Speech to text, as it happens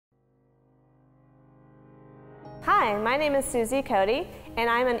Hi, my name is Suzie Cote, and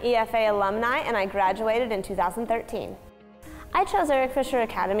I'm an EFA alumni, and I graduated in 2013. I chose Eric Fisher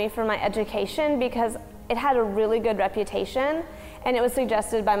Academy for my education because it had a really good reputation, and it was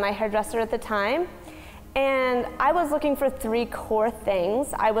suggested by my hairdresser at the time. And I was looking for three core things.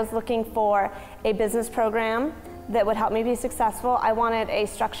 I was looking for a business program that would help me be successful. I wanted a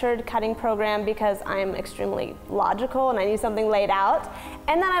structured cutting program because I'm extremely logical and I need something laid out.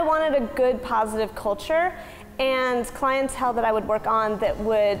 And then I wanted a good positive culture and clientele that I would work on that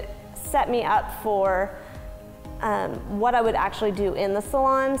would set me up for what I would actually do in the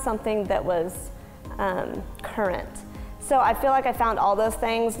salon, something that was current. So I feel like I found all those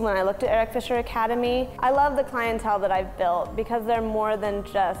things when I looked at Eric Fisher Academy. I love the clientele that I've built because they're more than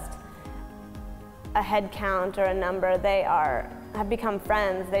just a head count or a number. They have become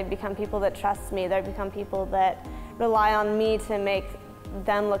friends. They've become people that trust me. They've become people that rely on me to make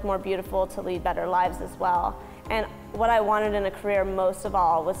them look more beautiful, to lead better lives as well. And what I wanted in a career most of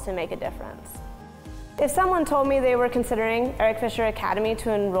all was to make a difference. If someone told me they were considering Eric Fisher Academy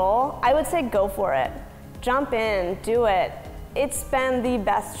to enroll, I would say go for it. Jump in, do it. It's been the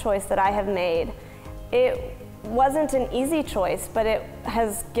best choice that I have made. It wasn't an easy choice, but it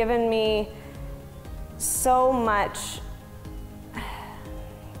has given me so much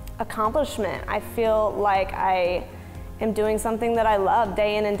accomplishment. I feel like I am doing something that I love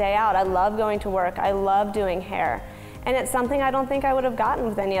day in and day out. I love going to work. I love doing hair. And it's something I don't think I would have gotten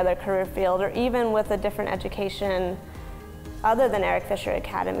with any other career field or even with a different education other than Eric Fisher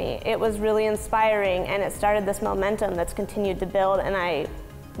Academy. It was really inspiring, and it started this momentum that's continued to build, and I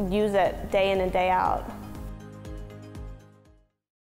use it day in and day out.